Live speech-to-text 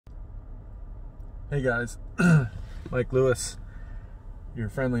Hey guys, Mike Lewis, your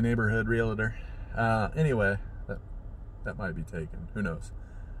friendly neighborhood realtor. Anyway, that might be taken. Who knows?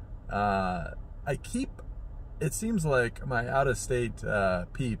 It seems like my out-of-state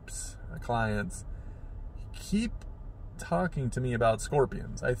peeps, clients, keep talking to me about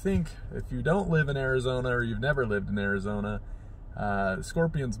scorpions. I think if you don't live in Arizona or you've never lived in Arizona,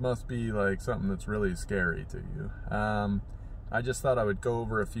 scorpions must be like something that's really scary to you. I just thought I would go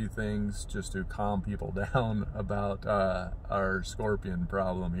over a few things just to calm people down about our scorpion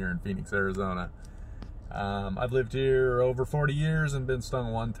problem here in Phoenix, Arizona. I've lived here over 40 years and been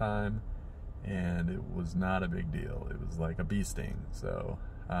stung one time, and it was not a big deal. It was like a bee sting. So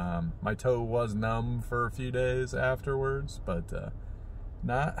my toe was numb for a few days afterwards, but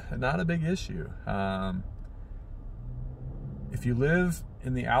not a big issue. If you live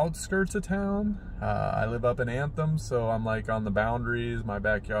in the outskirts of town, I live up in Anthem, so I'm like on the boundaries. My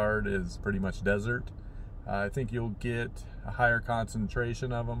backyard is pretty much desert. I think you'll get a higher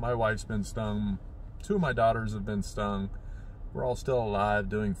concentration of them. My wife's been stung. 2 of my daughters have been stung. We're all still alive,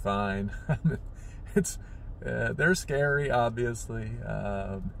 doing fine. They're scary, obviously.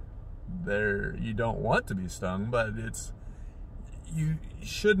 You don't want to be stung, but you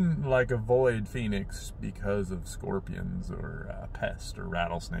shouldn't like avoid Phoenix because of scorpions or pests or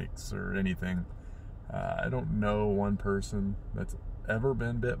rattlesnakes or anything. I don't know one person that's ever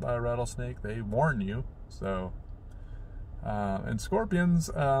been bit by a rattlesnake. They warn you. So, and scorpions,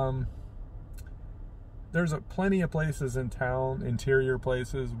 there's plenty of places in town, interior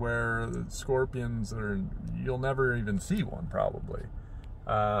places, where scorpions you'll never even see one probably.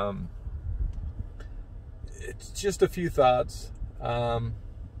 It's just a few thoughts.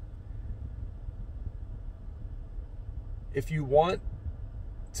 If you want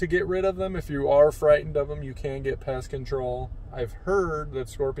to get rid of them, if you are frightened of them, you can get pest control. I've heard that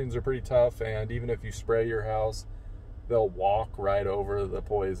scorpions are pretty tough, and even if you spray your house, they'll walk right over the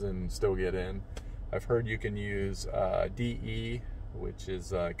poison and still get in. I've heard you can use DE, which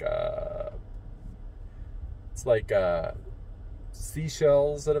is like it's like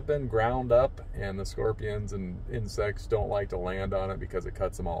seashells that have been ground up, and the scorpions and insects don't like to land on it because it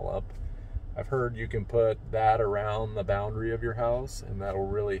cuts them all up. I've heard you can put that around the boundary of your house, and that'll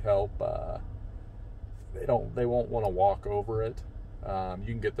really help. They won't want to walk over it. You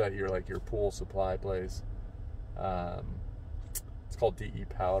can get that at your pool supply place. It's called DE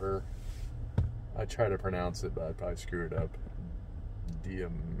powder. I try to pronounce it, but I probably screw it up.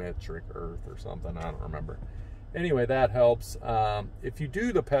 Diametric earth or something. I don't remember. Anyway, that helps. If you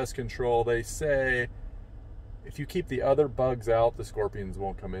do the pest control, they say if you keep the other bugs out, the scorpions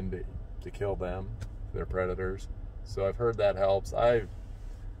won't come in to kill them. They're predators. So I've heard that helps. I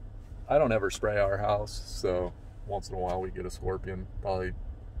don't ever spray our house, so once in a while we get a scorpion.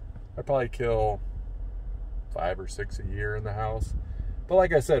 I probably kill 5 or 6 a year in the house. But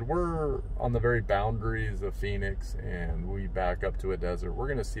like I said, we're on the very boundaries of Phoenix, and we back up to a desert. We're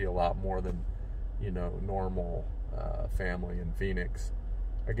going to see a lot more than normal family in Phoenix.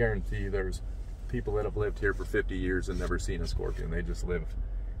 I guarantee there's people that have lived here for 50 years and never seen a scorpion. They just live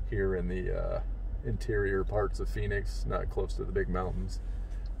here in the interior parts of Phoenix, not close to the big mountains.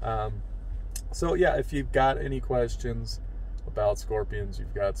 So yeah, if you've got any questions about scorpions,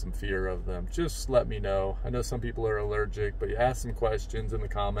 you've got some fear of them, just let me know. I know some people are allergic, but you ask some questions in the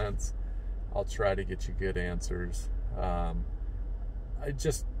comments. I'll try to get you good answers.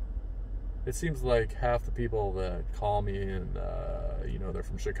 It seems like half the people that call me and they're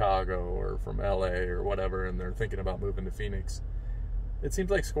from Chicago or from LA or whatever, and they're thinking about moving to Phoenix, it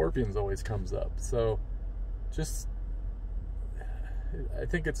seems like scorpions always comes up. So I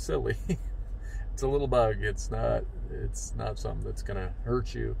think it's silly. It's a little bug. It's not something that's gonna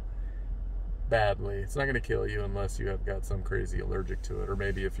hurt you badly. It's not gonna kill you unless you have got some crazy allergic to it, or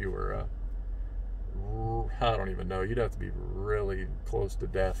maybe if you were I don't even know. You'd have to be really close to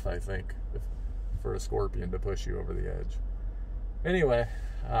death, I think, for a scorpion to push you over the edge. Anyway,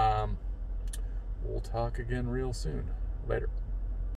 we'll talk again real soon. Later.